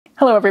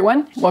Hello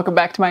everyone, welcome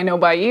back to my Know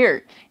by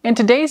Year. In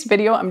today's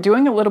video, I'm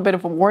doing a little bit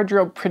of a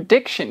wardrobe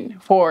prediction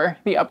for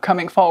the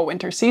upcoming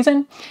fall-winter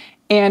season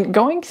and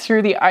going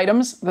through the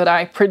items that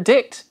I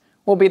predict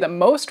will be the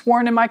most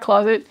worn in my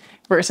closet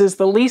versus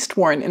the least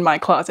worn in my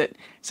closet,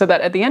 so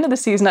that at the end of the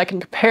season I can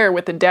compare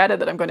with the data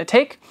that I'm going to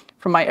take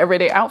from my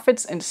everyday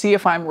outfits and see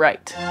if I'm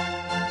right.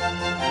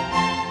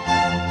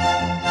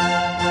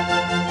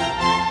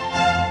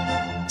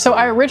 So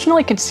I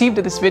originally conceived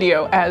of this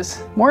video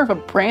as more of a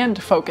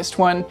brand-focused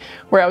one,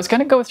 where I was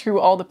going to go through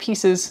all the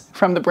pieces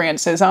from the brand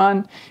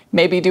Sezane,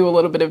 maybe do a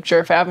little bit of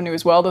Jerf Avenue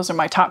as well. Those are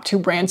my top two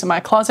brands in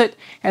my closet,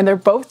 and they're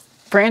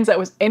both brands I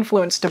was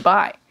influenced to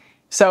buy.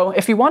 So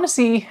if you want to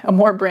see a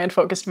more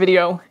brand-focused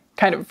video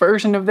kind of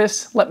version of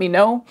this, let me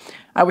know.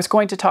 I was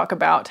going to talk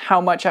about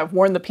how much I've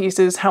worn the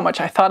pieces, how much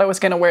I thought I was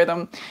going to wear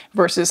them,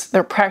 versus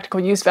their practical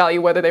use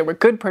value, whether they were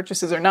good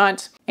purchases or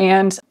not.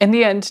 And in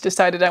the end,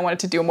 decided I wanted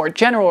to do a more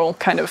general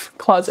kind of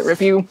closet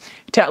review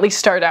to at least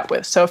start out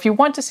with. So if you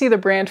want to see the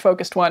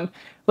brand-focused one,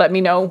 let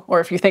me know. Or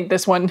if you think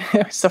this one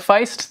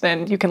sufficed,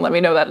 then you can let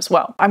me know that as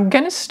well. I'm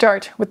going to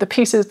start with the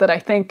pieces that I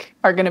think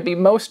are going to be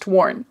most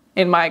worn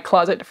in my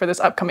closet for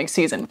this upcoming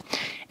season.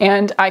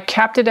 And I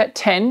capped it at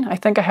 10. I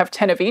think I have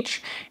 10 of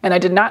each, and I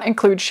did not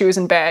include shoes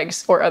and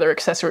bags or other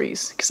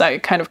accessories because I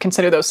kind of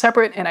consider those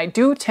separate, and I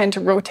do tend to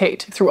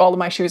rotate through all of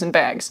my shoes and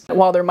bags.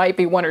 While there might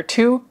be one or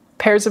two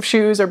pairs of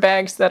shoes or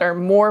bags that are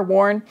more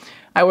worn,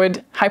 I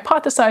would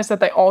hypothesize that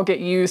they all get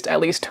used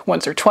at least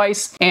once or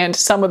twice, and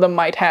some of them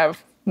might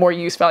have more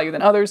use value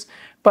than others.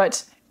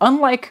 But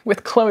unlike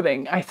with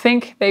clothing, I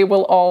think they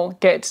will all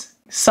get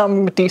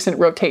some decent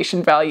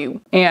rotation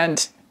value,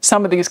 and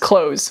some of these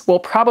clothes will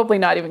probably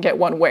not even get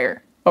one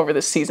wear over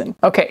this season.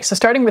 Okay, so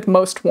starting with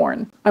most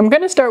worn. I'm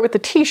going to start with the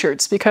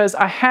t-shirts because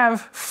I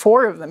have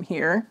 4 of them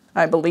here,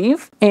 I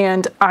believe.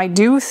 And I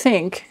do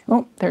think,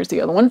 oh, there's the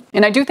other one.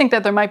 And I do think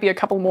that there might be a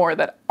couple more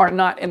that are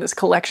not in this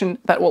collection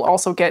that will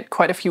also get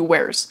quite a few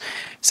wears.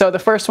 So the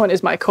first one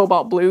is my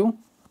cobalt blue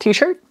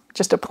t-shirt.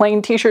 Just a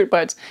plain t-shirt,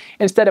 but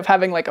instead of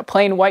having like a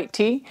plain white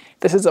tee,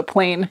 this is a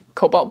plain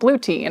cobalt blue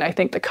tee, and I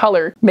think the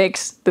color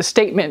makes the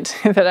statement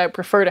that I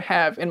prefer to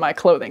have in my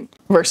clothing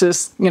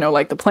versus, you know,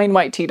 like the plain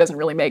white tee doesn't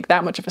really make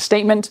that much of a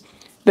statement.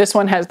 This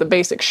one has the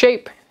basic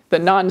shape, the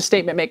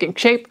non-statement making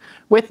shape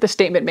with the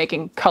statement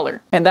making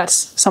color, and that's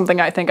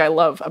something I think I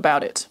love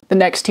about it. The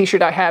next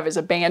t-shirt I have is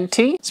a band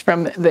tee. It's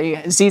from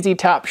the ZZ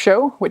Top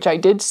show, which I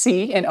did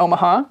see in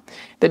Omaha.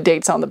 The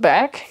date's on the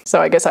back,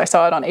 so I guess I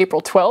saw it on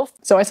April 12th.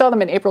 So I saw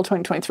them in April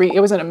 2023.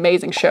 It was an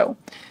amazing show.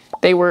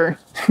 They were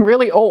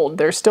really old.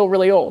 They're still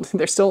really old.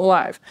 They're still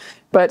alive,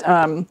 but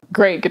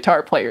great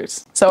guitar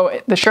players.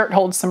 So the shirt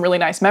holds some really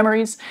nice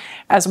memories,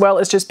 as well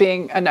as just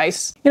being a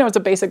nice, you know, it's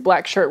a basic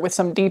black shirt with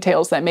some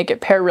details that make it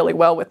pair really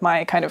well with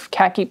my kind of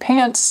khaki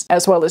pants,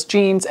 as well as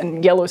jeans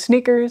and yellow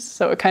sneakers.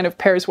 So it kind of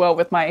pairs well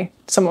with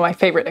some of my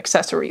favorite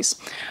accessories.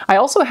 I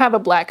also have a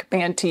black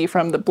band tee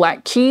from the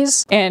Black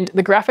Keys, and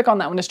the graphic on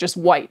that one is just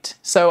white.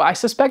 So I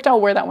suspect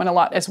I'll wear that one a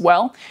lot as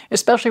well,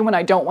 especially when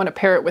I don't want to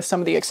pair it with some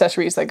of the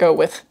accessories that go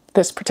with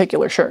this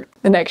particular shirt.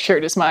 The next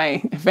shirt is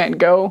my Van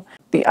Gogh,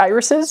 the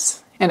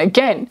irises. And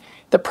again,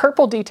 the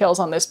purple details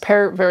on this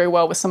pair very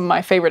well with some of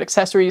my favorite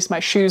accessories, my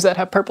shoes that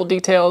have purple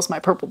details, my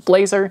purple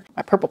blazer,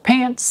 my purple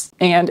pants,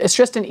 and it's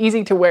just an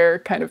easy to wear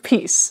kind of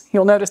piece.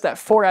 You'll notice that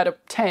 4 out of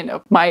 10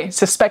 of my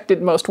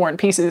suspected most worn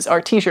pieces are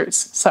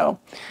t-shirts, so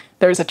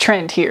there's a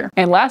trend here.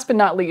 And last but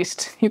not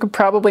least, you could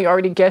probably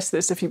already guess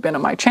this if you've been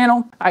on my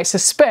channel, I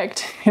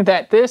suspect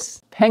that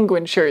this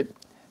penguin shirt,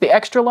 the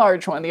extra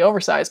large one, the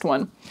oversized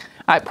one,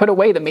 I put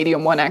away the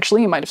medium one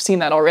actually, you might have seen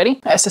that already.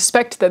 I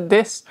suspect that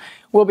this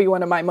will be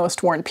one of my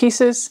most worn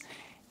pieces,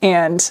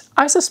 and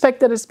I suspect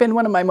that it's been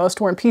one of my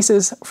most worn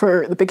pieces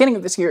for the beginning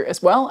of this year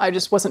as well. I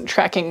just wasn't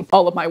tracking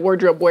all of my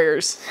wardrobe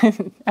wears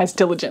as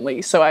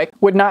diligently, so I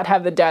would not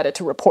have the data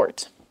to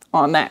report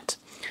on that.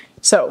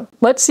 So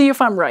let's see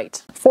if I'm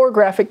right. 4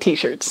 graphic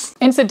t-shirts.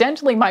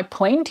 Incidentally, my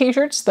plain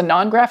t-shirts, the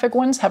non-graphic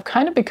ones, have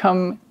kind of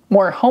become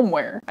more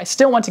homeware. I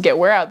still want to get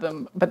wear out of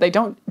them, but they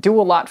don't do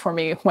a lot for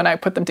me when I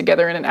put them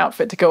together in an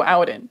outfit to go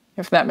out in,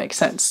 if that makes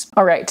sense.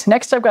 All right,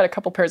 next I've got a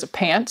couple pairs of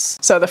pants.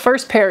 So the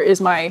first pair is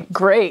my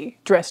gray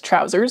dress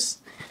trousers.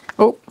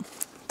 Oh,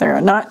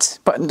 they're not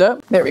buttoned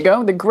up. There we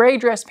go. The gray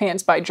dress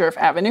pants by Jerf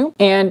Avenue.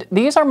 And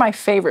these are my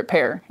favorite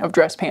pair of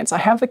dress pants. I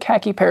have the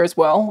khaki pair as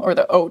well, or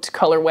the oat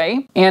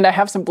colorway, and I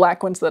have some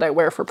black ones that I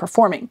wear for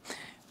performing.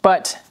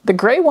 But the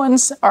gray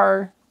ones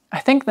are, I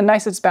think, the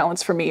nicest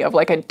balance for me of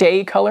like a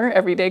day color,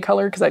 everyday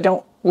color, because I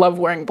don't love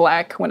wearing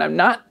black when I'm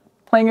not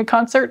playing a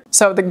concert.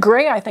 So the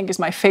gray I think is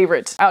my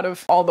favorite out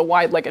of all the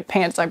wide-legged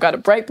pants. I've got a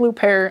bright blue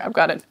pair, I've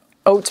got an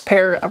oat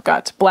pair, I've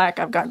got black,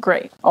 I've got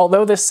gray.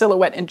 Although this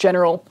silhouette in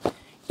general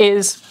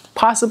is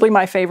possibly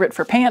my favorite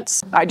for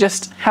pants, I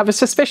just have a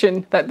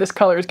suspicion that this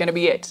color is going to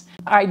be it.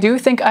 I do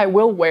think I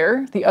will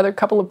wear the other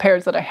couple of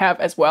pairs that I have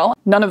as well.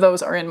 None of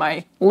those are in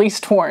my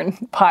least worn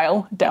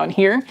pile down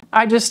here.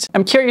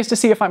 I'm curious to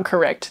see if I'm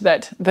correct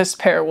that this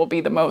pair will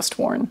be the most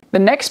worn. The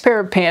next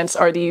pair of pants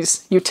are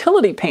these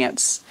utility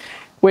pants.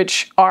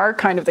 which are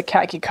kind of the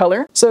khaki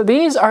color. So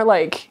these are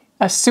like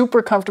a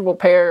super comfortable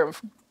pair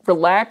of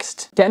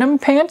relaxed denim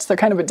pants. They're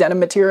kind of a denim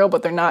material,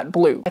 but they're not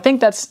blue. I think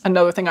that's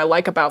another thing I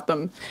like about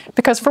them,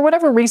 because for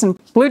whatever reason,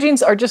 blue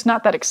jeans are just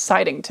not that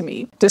exciting to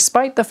me.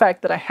 Despite the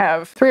fact that I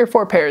have 3 or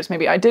 4 pairs,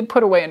 maybe I did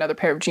put away another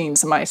pair of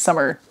jeans in my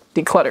summer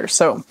declutter.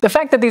 So the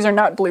fact that these are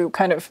not blue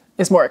kind of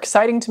is more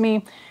exciting to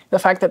me. The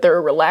fact that they're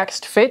a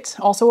relaxed fit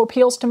also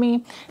appeals to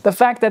me. The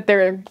fact that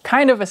they're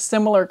kind of a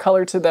similar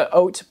color to the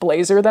oat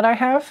blazer that I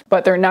have,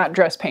 but they're not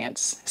dress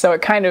pants. So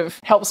it kind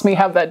of helps me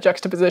have that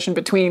juxtaposition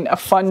between a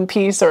fun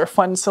piece or a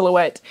fun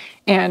silhouette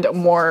and a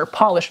more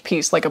polished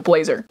piece like a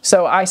blazer.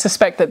 So I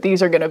suspect that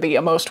these are going to be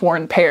a most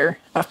worn pair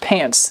of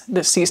pants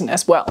this season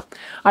as well.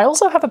 I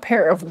also have a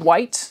pair of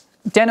white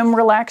denim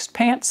relaxed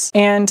pants,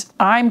 and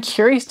I'm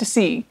curious to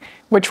see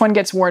which one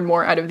gets worn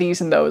more out of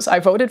these and those. I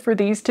voted for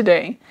these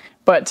today,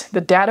 but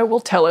the data will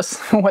tell us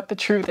what the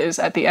truth is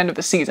at the end of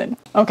the season.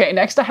 Okay,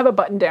 next I have a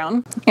button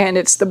down, and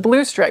it's the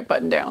blue stripe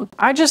button down.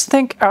 I just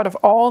think out of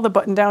all the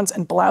button downs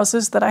and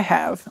blouses that I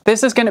have,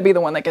 this is gonna be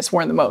the one that gets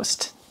worn the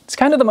most. It's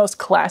kind of the most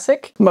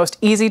classic, most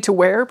easy to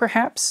wear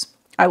perhaps.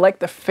 I like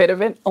the fit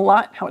of it a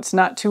lot, how it's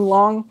not too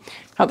long,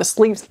 how the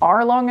sleeves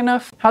are long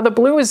enough, how the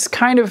blue is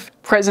kind of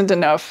present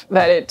enough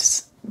that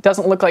it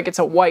doesn't look like it's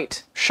a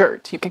white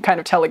shirt. You can kind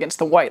of tell against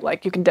the white,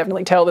 like you can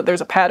definitely tell that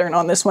there's a pattern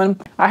on this one.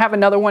 I have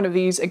another one of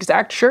these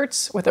exact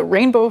shirts with a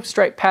rainbow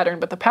stripe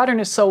pattern, but the pattern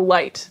is so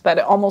light that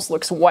it almost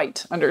looks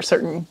white under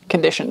certain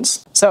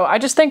conditions. So I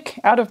just think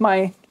out of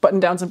my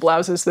button downs and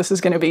blouses, this is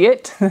going to be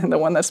it, the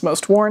one that's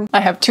most worn. I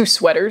have 2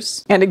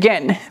 sweaters, and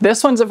again,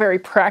 this one's a very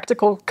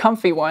practical,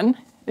 comfy one.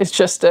 It's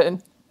just a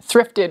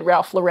thrifted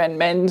Ralph Lauren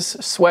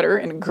men's sweater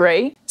in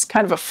gray. It's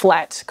kind of a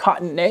flat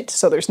cotton knit,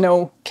 so there's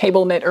no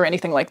cable knit or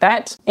anything like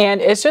that.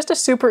 And it's just a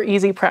super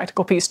easy,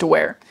 practical piece to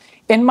wear.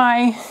 In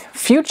my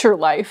future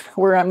life,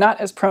 where I'm not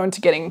as prone to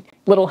getting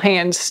little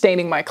hands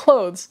staining my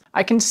clothes,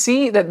 I can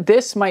see that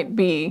this might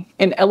be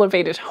an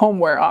elevated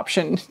homeware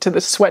option to the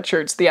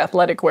sweatshirts, the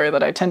athletic wear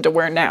that I tend to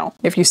wear now.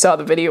 If you saw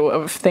the video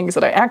of things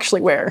that I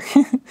actually wear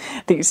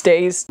these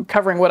days,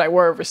 covering what I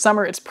wore over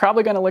summer, it's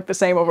probably going to look the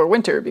same over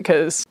winter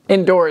because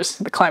indoors,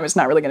 the climate's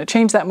not really going to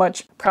change that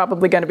much.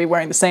 Probably going to be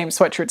wearing the same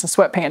sweatshirts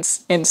and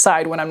sweatpants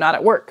inside when I'm not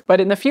at work.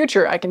 But in the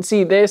future, I can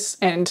see this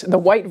and the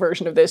white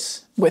version of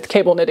this with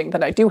cable knitting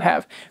that I do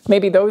have.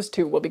 Maybe those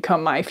two will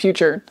become my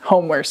future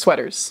homeware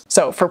sweaters.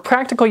 So for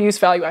practical use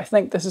value, I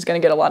think this is going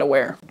to get a lot of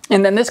wear.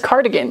 And then this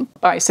cardigan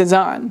by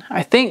Sezane.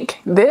 I think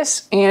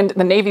this and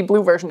the navy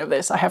blue version of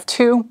this, I have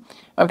 2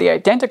 of the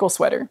identical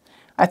sweater.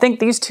 I think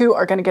these 2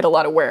 are going to get a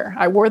lot of wear.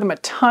 I wore them a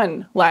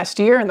ton last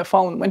year in the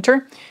fall and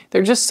winter.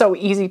 They're just so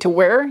easy to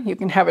wear. You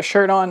can have a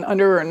shirt on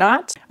under or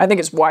not. I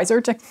think it's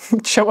wiser to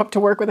show up to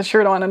work with a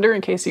shirt on under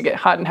in case you get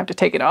hot and have to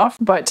take it off.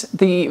 But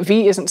the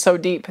V isn't so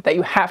deep that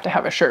you have to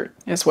have a shirt,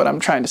 is what I'm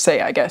trying to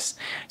say, I guess.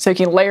 So you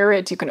can layer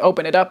it, you can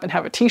open it up and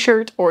have a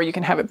t-shirt, or you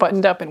can have it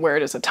buttoned up and wear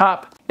it as a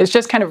top. It's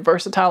just kind of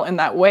versatile in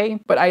that way,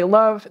 but I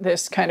love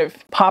this kind of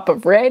pop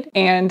of red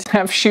and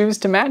have shoes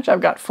to match. I've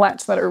got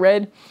flats that are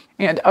red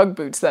and Ugg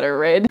boots that are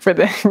red for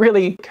the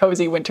really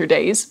cozy winter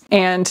days.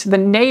 And the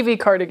navy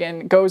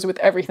cardigan goes with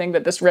everything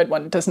that this red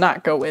one does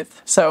not go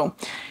with. So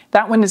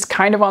that one is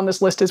kind of on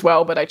this list as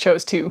well, but I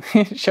chose to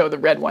show the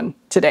red one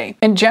today.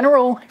 In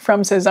general,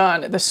 from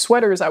Sezane, the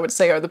sweaters I would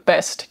say are the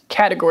best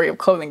category of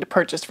clothing to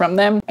purchase from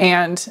them,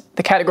 and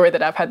the category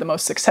that I've had the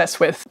most success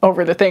with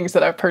over the things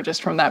that I've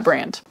purchased from that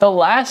brand. The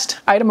last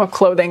item of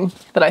clothing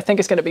that I think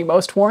is going to be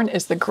most worn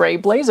is the gray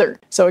blazer.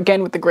 So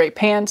again, with the gray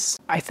pants,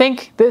 I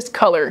think this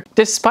color,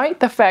 despite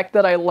the fact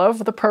that I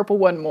love the purple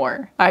one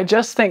more, I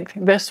just think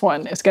this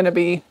one is going to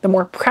be the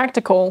more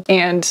practical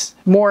and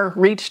more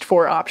reached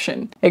for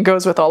option. It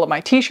goes with all of my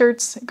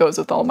t-shirts, it goes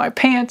with all of my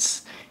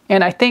pants,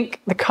 and I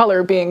think the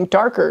color being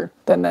darker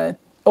than the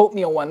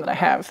oatmeal one that I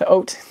have, the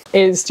oat,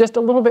 is just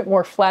a little bit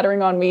more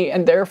flattering on me,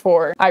 and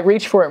therefore I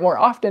reach for it more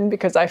often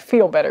because I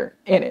feel better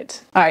in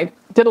it. I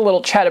did a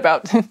little chat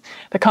about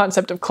the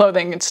concept of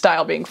clothing and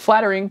style being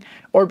flattering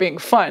or being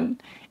fun,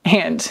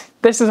 and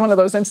this is one of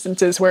those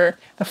instances where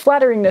the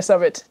flatteringness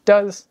of it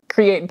does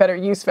create better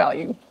use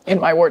value in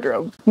my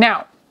wardrobe.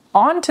 Now,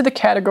 on to the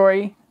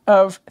category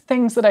of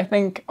things that I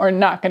think are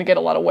not going to get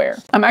a lot of wear.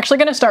 I'm actually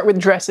going to start with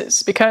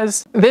dresses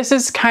because this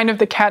is kind of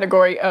the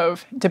category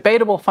of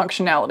debatable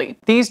functionality.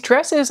 These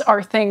dresses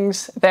are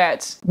things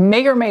that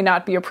may or may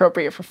not be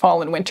appropriate for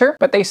fall and winter,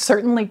 but they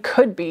certainly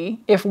could be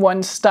if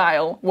one's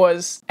style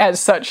was as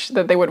such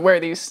that they would wear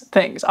these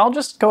things. I'll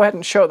just go ahead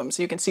and show them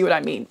so you can see what I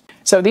mean.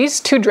 So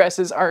these 2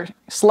 dresses are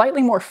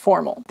slightly more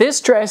formal.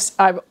 This dress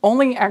I've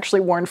only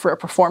actually worn for a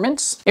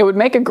performance. It would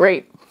make a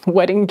great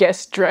wedding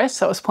guest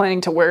dress. I was planning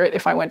to wear it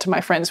if I went to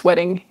my friend's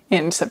wedding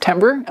in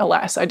September.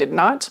 Alas, I did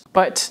not.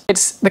 But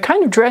it's the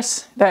kind of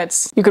dress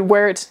that's, you could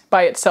wear it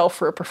by itself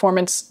for a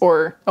performance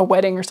or a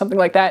wedding or something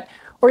like that.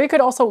 Or you could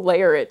also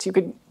layer it. You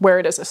could wear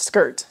it as a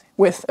skirt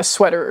with a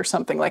sweater or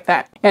something like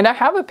that. And I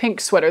have a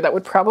pink sweater that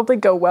would probably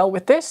go well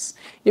with this.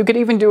 You could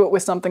even do it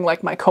with something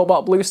like my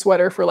cobalt blue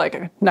sweater for like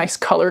a nice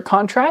color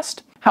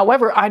contrast.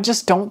 However, I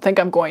just don't think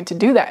I'm going to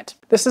do that.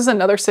 This is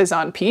another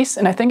Sezane piece,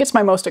 and I think it's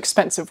my most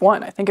expensive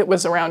one. I think it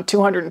was around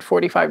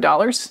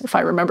 $245, if I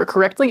remember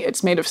correctly.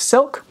 It's made of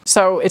silk,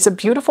 so it's a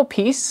beautiful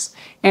piece,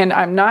 and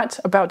I'm not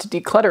about to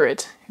declutter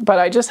it, but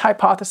I just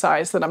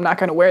hypothesize that I'm not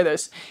going to wear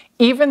this,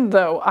 even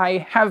though I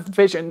have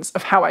visions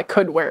of how I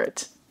could wear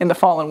it in the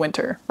fall and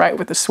winter, right?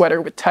 With a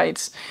sweater, with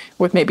tights,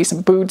 with maybe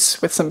some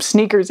boots, with some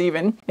sneakers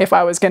even. If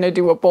I was going to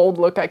do a bold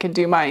look, I could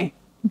do my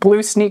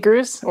blue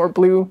sneakers or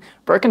blue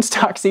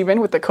Birkenstocks even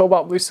with the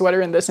cobalt blue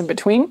sweater and this in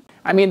between.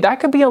 I mean, that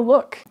could be a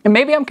look. And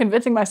maybe I'm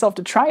convincing myself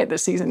to try it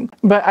this season,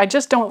 but I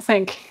just don't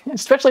think,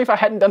 especially if I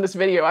hadn't done this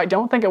video, I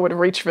don't think I would have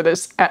reached for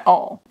this at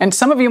all. And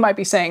some of you might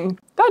be saying,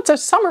 that's a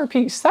summer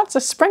piece, that's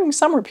a spring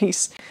summer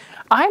piece.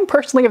 I'm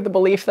personally of the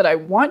belief that I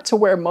want to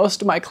wear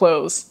most of my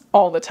clothes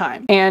all the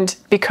time. And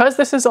because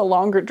this is a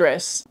longer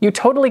dress, you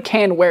totally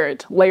can wear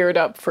it layered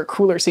up for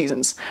cooler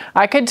seasons.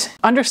 I could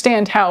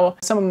understand how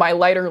some of my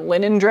lighter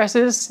linen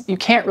dresses, you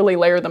can't really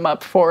layer them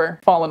up for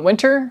fall and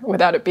winter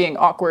without it being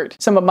awkward.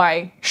 Some of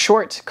my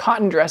short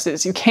cotton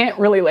dresses, you can't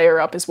really layer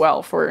up as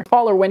well for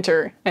fall or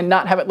winter and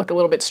not have it look a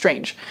little bit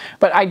strange.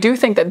 But I do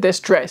think that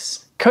this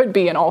dress could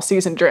be an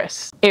all-season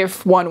dress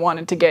if one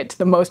wanted to get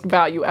the most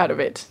value out of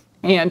it.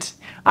 And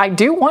I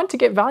do want to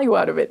get value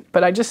out of it,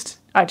 but I just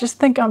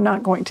think I'm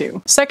not going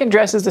to. Second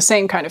dress is the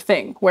same kind of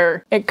thing,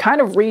 where it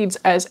kind of reads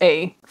as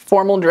a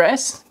formal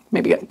dress,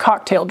 maybe a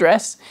cocktail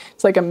dress.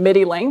 It's like a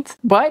midi length,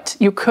 but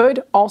you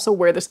could also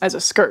wear this as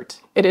a skirt.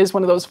 It is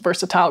one of those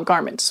versatile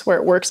garments where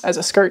it works as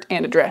a skirt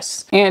and a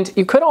dress. And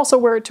you could also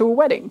wear it to a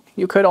wedding.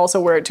 You could also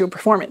wear it to a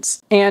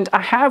performance. And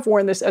I have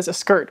worn this as a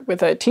skirt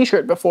with a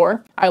t-shirt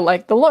before. I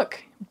like the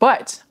look.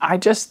 But I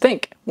just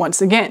think, once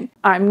again,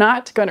 I'm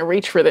not going to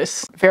reach for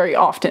this very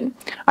often.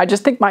 I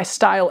just think my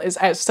style is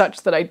as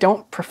such that I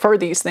don't prefer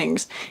these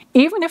things,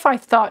 even if I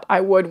thought I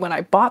would when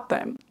I bought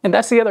them. And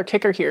that's the other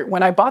kicker here.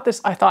 When I bought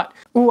this, I thought,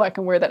 ooh, I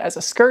can wear that as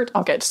a skirt.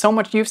 I'll get so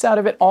much use out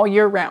of it all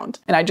year round.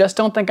 And I just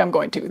don't think I'm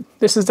going to.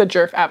 This is the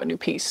Jerf Avenue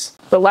piece.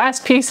 The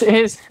last piece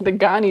is the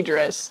Ghani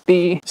dress,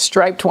 the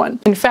striped one.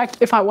 In fact,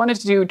 if I wanted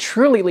to do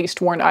truly least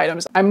worn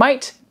items, I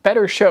might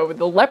better show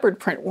the leopard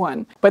print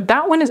one, but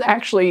that one is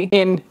actually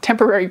in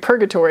temporary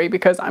purgatory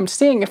because I'm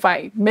seeing if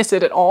I miss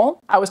it at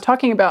all. I was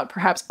talking about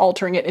perhaps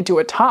altering it into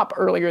a top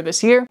earlier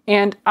this year,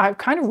 and I've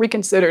kind of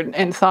reconsidered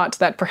and thought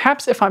that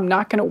perhaps if I'm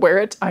not going to wear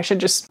it, I should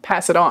just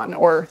pass it on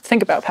or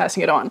think about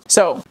passing it on.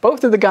 So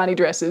both of the Ghani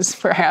dresses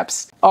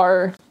perhaps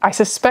are, I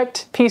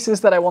suspect,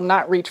 pieces that I will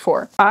not reach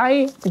for.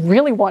 I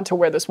really want to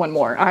wear this one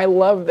more. I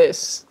love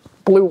this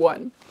blue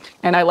one.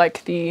 And I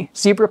like the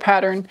zebra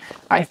pattern.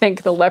 I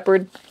think the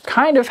leopard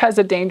kind of has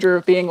a danger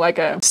of being like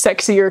a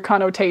sexier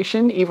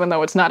connotation, even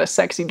though it's not a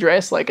sexy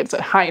dress, like it's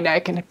a high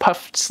neck and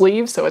puffed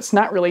sleeves, so it's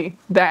not really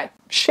that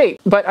shape.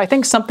 But I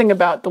think something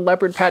about the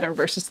leopard pattern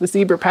versus the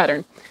zebra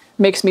pattern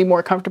makes me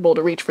more comfortable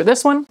to reach for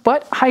this one,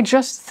 but I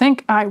just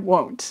think I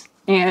won't.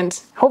 And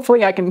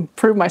hopefully I can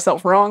prove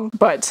myself wrong,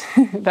 but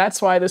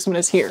that's why this one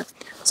is here.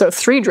 So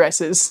 3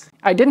 dresses.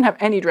 I didn't have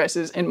any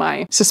dresses in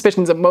my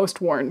suspicions of most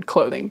worn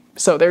clothing,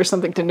 so there's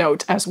something to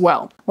note as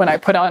well. When I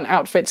put on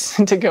outfits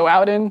to go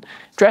out in,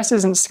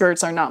 dresses and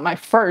skirts are not my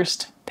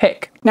first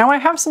pick. Now I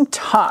have some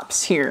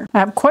tops here. I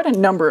have quite a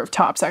number of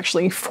tops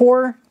actually,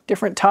 4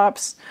 different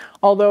tops,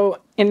 although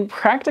in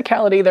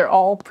practicality, they're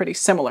all pretty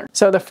similar.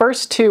 So the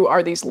first 2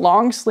 are these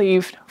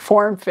long-sleeved,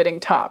 form-fitting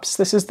tops.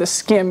 This is the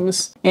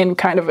Skims in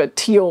kind of a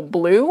teal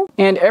blue.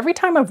 And every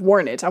time I've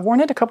worn it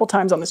a couple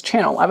times on this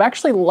channel, I've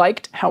actually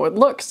liked how it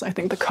looks. I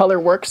think the color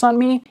works on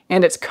me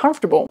and it's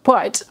comfortable,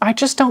 but I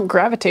just don't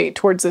gravitate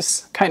towards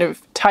this kind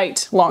of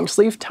tight,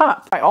 long-sleeved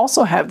top. I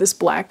also have this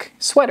black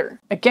sweater.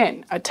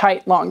 Again, a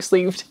tight,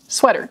 long-sleeved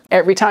sweater.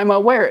 Every time I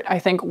wear it, I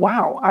think,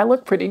 wow, I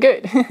look pretty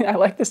good. I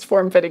like this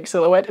form-fitting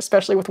silhouette,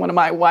 especially with one of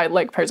my wide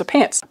leg pairs of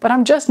pants, but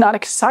I'm just not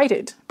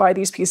excited by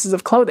these pieces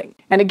of clothing.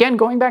 And again,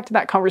 going back to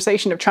that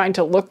conversation of trying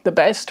to look the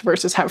best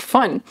versus have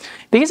fun,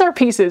 these are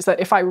pieces that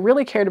if I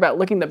really cared about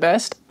looking the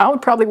best, I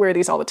would probably wear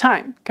these all the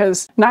time,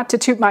 because not to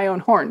toot my own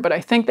horn, but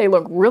I think they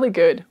look really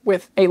good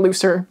with a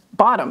looser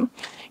bottom,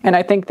 and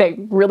I think they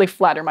really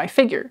flatter my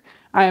figure.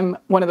 I'm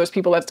one of those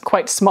people that's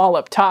quite small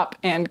up top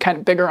and kind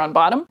of bigger on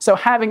bottom. So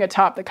having a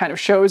top that kind of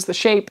shows the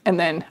shape and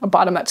then a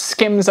bottom that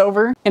skims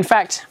over. In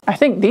fact, I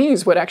think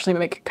these would actually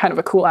make kind of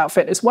a cool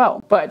outfit as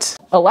well. But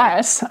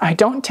alas, I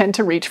don't tend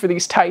to reach for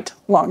these tight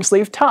long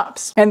sleeve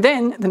tops. And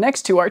then the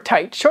next 2 are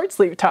tight short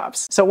sleeve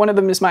tops. So one of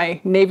them is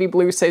my navy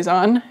blue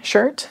Sezane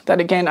shirt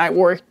that again I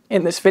wore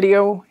in this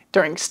video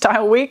during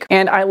Style Week,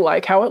 and I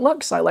like how it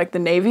looks. I like the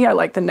navy, I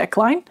like the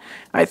neckline.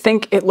 I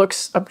think it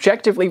looks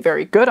objectively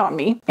very good on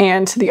me.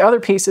 And the other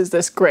piece is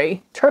this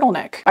gray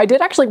turtleneck. I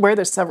did actually wear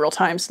this several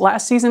times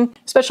last season,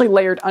 especially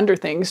layered under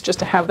things just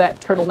to have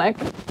that turtleneck.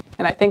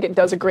 And I think it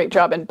does a great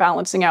job in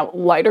balancing out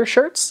lighter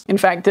shirts. In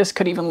fact, this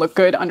could even look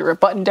good under a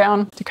button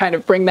down to kind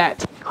of bring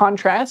that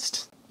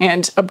contrast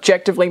and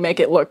objectively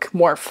make it look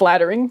more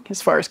flattering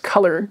as far as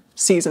color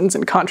seasons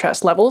and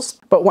contrast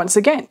levels. But once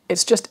again,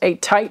 it's just a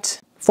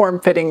tight,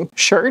 form-fitting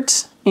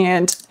shirt.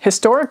 And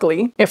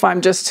historically, if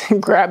I'm just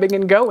grabbing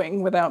and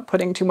going without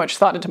putting too much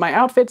thought into my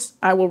outfits,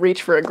 I will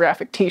reach for a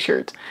graphic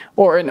t-shirt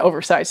or an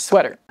oversized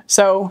sweater.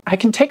 So I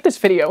can take this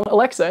video,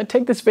 Alexa,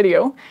 take this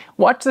video,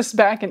 watch this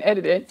back and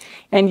edit it,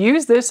 and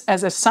use this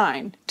as a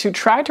sign to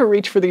try to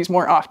reach for these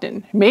more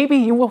often. Maybe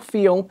you will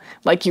feel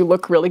like you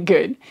look really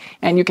good,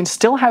 and you can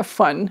still have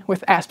fun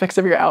with aspects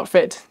of your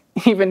outfit,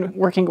 even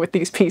working with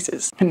these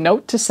pieces. A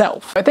note to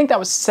self. I think that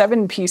was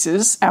 7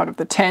 pieces out of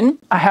the 10.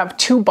 I have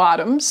 2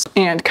 bottoms,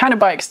 and kind of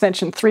by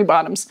extension, 3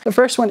 bottoms. The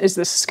first one is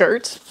this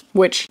skirt,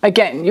 which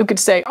again, you could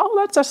say, oh,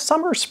 that's a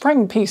summer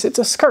spring piece, it's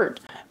a skirt.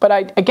 But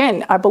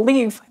I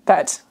believe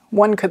that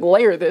one could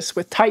layer this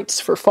with tights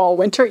for fall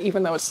winter,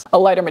 even though it's a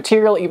lighter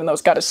material, even though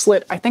it's got a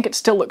slit. I think it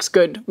still looks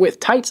good with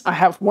tights. I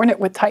have worn it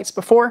with tights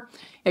before.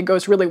 It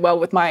goes really well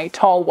with my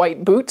tall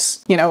white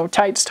boots, you know,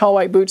 tights, tall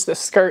white boots, this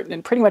skirt,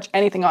 and pretty much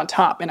anything on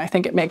top. And I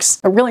think it makes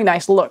a really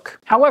nice look.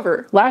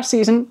 However, last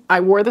season,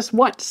 I wore this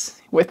once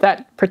with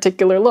that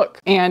particular look.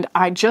 And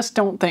I just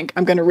don't think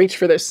I'm gonna reach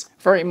for this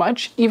very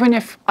much, even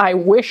if I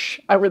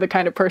wish I were the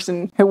kind of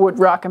person who would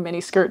rock a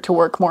mini skirt to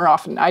work more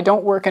often. I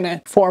don't work in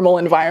a formal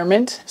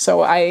environment,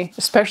 so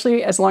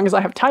especially as long as I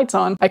have tights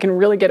on, I can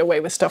really get away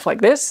with stuff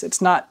like this.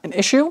 It's not an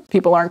issue.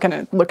 People aren't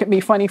gonna look at me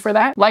funny for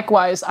that.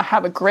 Likewise, I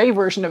have a gray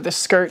version of this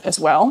skirt as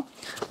well.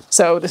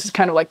 So this is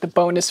kind of like the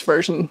bonus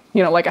version,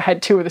 you know, like I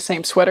had 2 of the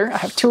same sweater, I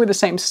have 2 of the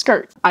same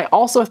skirt. I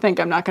also think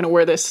I'm not gonna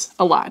wear this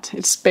a lot.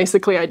 It's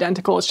basically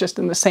identical, it's just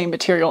in the same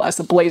material as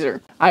the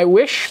blazer. I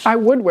wish I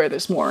would wear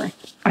this more.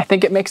 I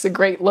think it makes a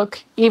great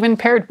look, even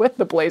paired with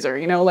the blazer,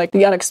 you know, like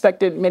the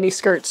unexpected mini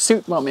skirt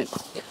suit moment.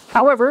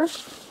 However,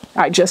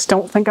 I just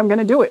don't think I'm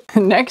gonna do it.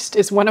 Next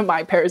is one of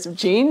my pairs of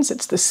jeans.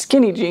 It's the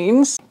skinny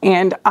jeans,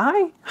 and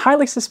I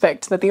highly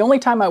suspect that the only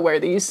time I wear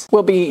these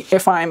will be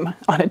if I'm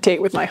on a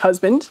date with my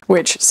husband,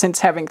 which, since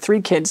having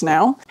 3 kids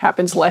now,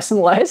 happens less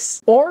and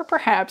less, or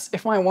perhaps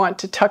if I want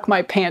to tuck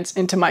my pants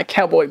into my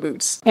cowboy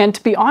boots. And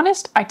to be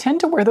honest, I tend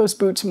to wear those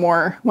boots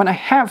more when I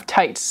have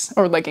tights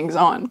or leggings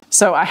on,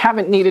 so I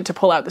haven't needed to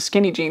pull out the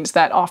skinny jeans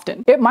that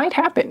often. It might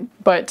happen,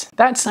 but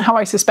that's how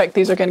I suspect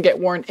these are gonna get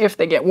worn if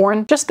they get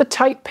worn. Just the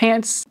tight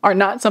pants are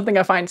not something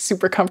I find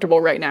super comfortable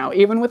right now.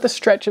 Even with the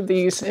stretch of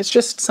these, it's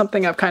just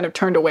something I've kind of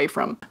turned away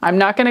from. I'm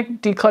not gonna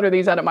declutter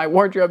these out of my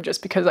wardrobe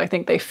just because I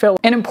think they fill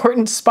an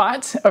important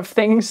spot of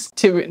things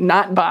to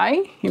not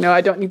buy. You know,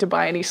 I don't need to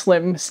buy any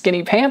slim,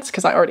 skinny pants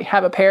because I already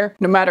have a pair,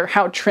 no matter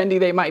how trendy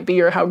they might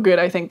be or how good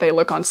I think they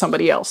look on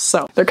somebody else.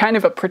 So they're kind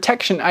of a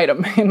protection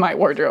item in my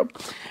wardrobe.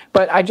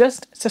 But I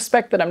just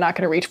suspect that I'm not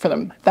gonna reach for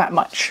them that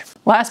much.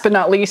 Last but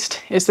not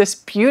least is this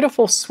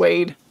beautiful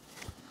suede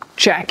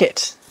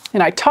jacket.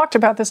 And I talked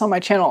about this on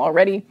my channel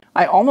already.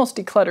 I almost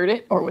decluttered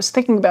it, or was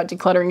thinking about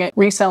decluttering it,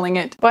 reselling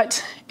it,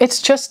 but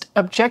it's just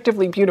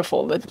objectively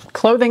beautiful. The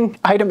clothing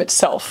item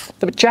itself,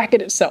 the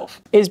jacket itself,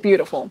 is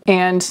beautiful.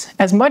 And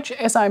as much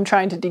as I'm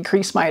trying to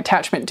decrease my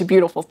attachment to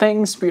beautiful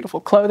things, beautiful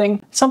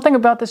clothing, something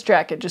about this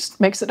jacket just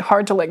makes it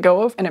hard to let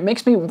go of, and it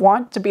makes me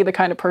want to be the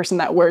kind of person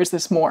that wears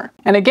this more.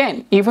 And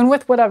again, even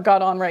with what I've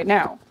got on right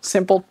now,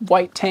 simple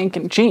white tank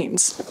and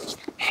jeans,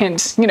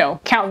 and, you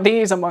know, count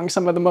these among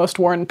some of the most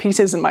worn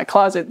pieces in my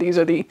closet. These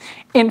are the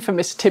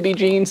infamous Tibby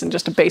jeans and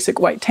just a basic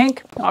white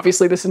tank.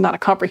 Obviously, this is not a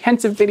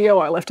comprehensive video.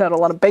 I left out a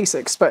lot of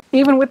basics, but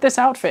even with this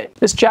outfit,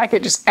 this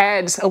jacket just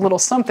adds a little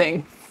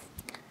something.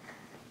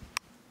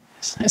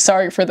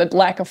 Sorry for the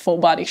lack of full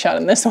body shot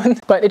in this one,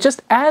 but it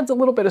just adds a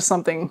little bit of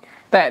something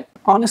that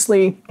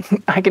honestly,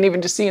 I can even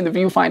just see in the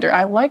viewfinder.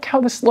 I like how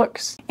this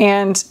looks.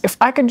 And if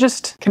I could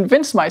just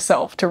convince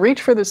myself to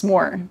reach for this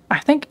more, I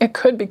think it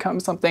could become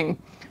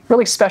something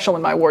really special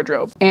in my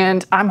wardrobe.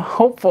 And I'm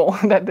hopeful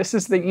that this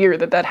is the year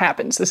that that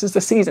happens. This is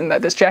the season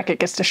that this jacket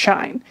gets to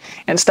shine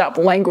and stop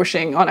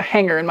languishing on a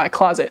hanger in my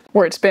closet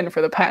where it's been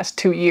for the past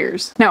 2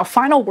 years. Now,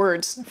 final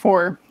words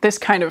for this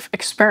kind of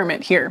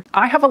experiment here.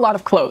 I have a lot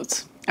of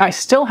clothes. I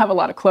still have a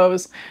lot of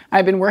clothes.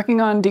 I've been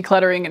working on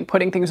decluttering and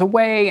putting things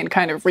away and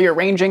kind of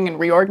rearranging and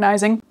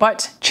reorganizing,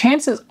 but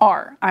chances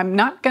are I'm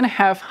not gonna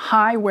have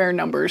high wear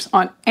numbers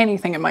on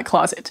anything in my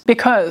closet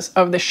because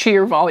of the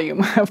sheer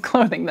volume of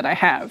clothing that I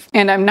have.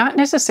 And I'm not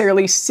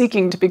necessarily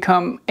seeking to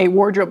become a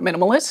wardrobe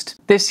minimalist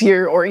this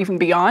year or even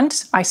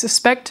beyond. I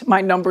suspect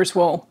my numbers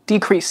will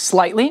decrease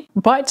slightly,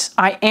 but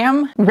I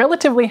am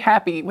relatively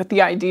happy with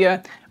the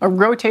idea of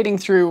rotating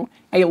through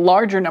a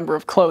larger number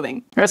of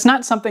clothing. It's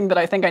not something that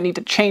I think I need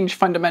to change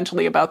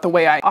fundamentally about the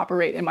way I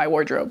operate in my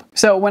wardrobe.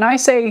 So when I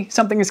say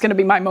something is going to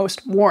be my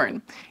most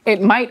worn,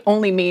 it might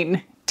only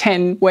mean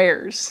 10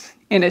 wears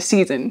in a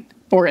season,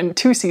 or in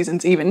 2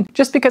 seasons even,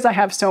 just because I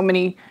have so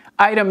many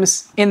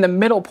items in the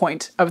middle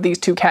point of these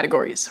two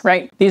categories,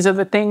 right? These are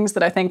the things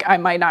that I think I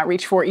might not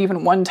reach for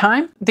even one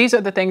time. These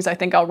are the things I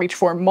think I'll reach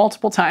for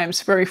multiple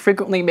times, very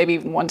frequently, maybe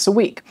even once a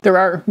week. There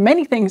are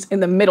many things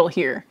in the middle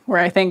here where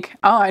I think,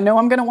 oh, I know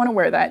I'm gonna wanna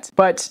wear that,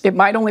 but it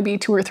might only be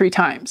 2 or 3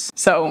 times.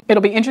 So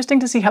it'll be interesting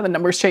to see how the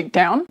numbers shake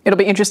down. It'll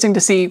be interesting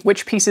to see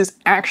which pieces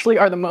actually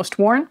are the most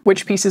worn,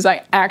 which pieces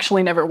I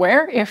actually never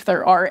wear, if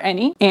there are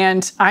any.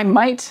 And I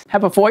might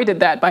have avoided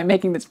that by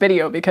making this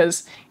video,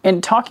 because in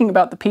talking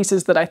about the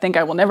pieces that I think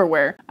I will never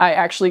wear, I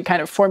actually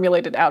kind of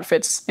formulated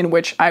outfits in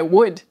which I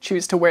would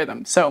choose to wear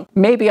them. So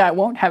maybe I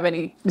won't have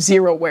any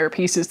zero wear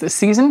pieces this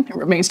season. It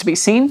remains to be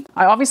seen.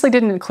 I obviously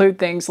didn't include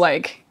things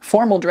like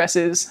formal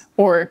dresses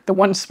or the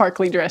one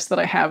sparkly dress that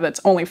I have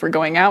that's only for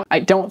going out. I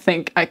don't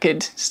think I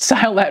could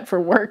style that for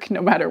work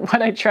no matter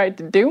what I tried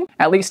to do,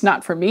 at least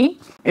not for me.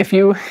 If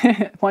you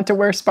want to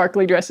wear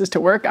sparkly dresses to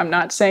work, I'm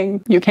not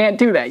saying you can't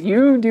do that.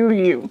 You do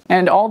you.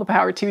 And all the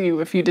power to you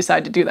if you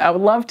decide to do that. I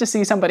would love to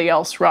see somebody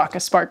else rock a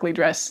sparkly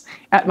dress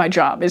at my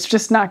job. It's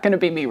just not gonna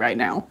be me right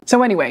now.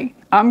 So anyway,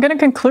 I'm gonna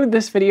conclude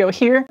this video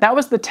here. That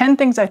was the 10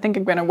 things I think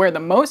I'm gonna wear the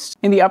most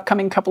in the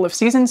upcoming couple of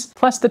seasons,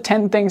 plus the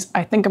 10 things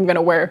I think I'm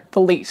gonna wear the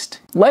least.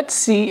 Let's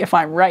see if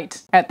I'm right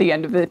at the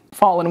end of the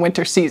fall and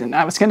winter season.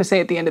 I was gonna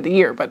say at the end of the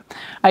year, but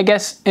I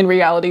guess in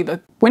reality, the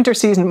winter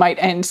season might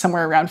end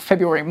somewhere around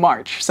February,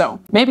 March. So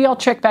maybe I'll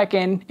check back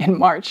in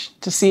March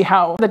to see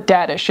how the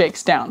data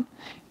shakes down.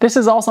 This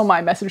is also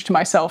my message to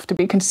myself, to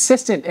be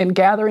consistent in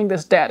gathering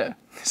this data,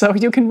 so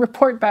you can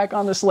report back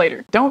on this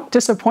later. Don't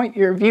disappoint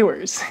your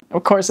viewers.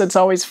 Of course, it's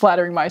always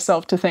flattering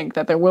myself to think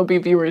that there will be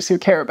viewers who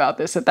care about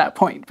this at that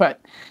point, but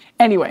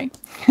anyway,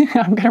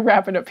 I'm gonna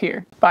wrap it up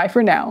here. Bye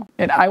for now,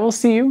 and I will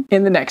see you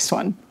in the next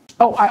one.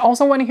 Oh, I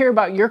also want to hear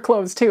about your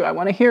clothes too. I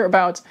want to hear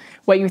about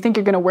what you think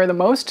you're gonna wear the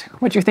most,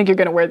 what you think you're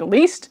gonna wear the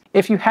least,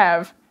 if you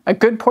have a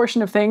good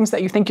portion of things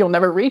that you think you'll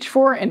never reach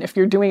for, and if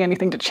you're doing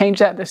anything to change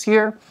that this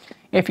year,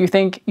 if you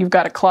think you've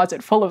got a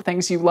closet full of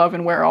things you love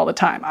and wear all the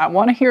time. I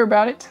want to hear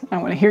about it. I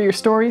want to hear your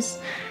stories.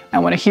 I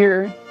want to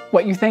hear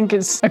what you think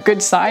is a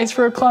good size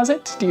for a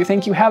closet. Do you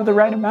think you have the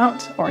right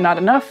amount or not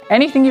enough?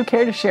 Anything you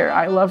care to share,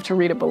 I love to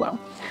read it below.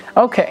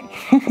 Okay.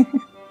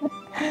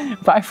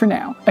 Bye for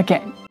now,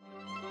 again.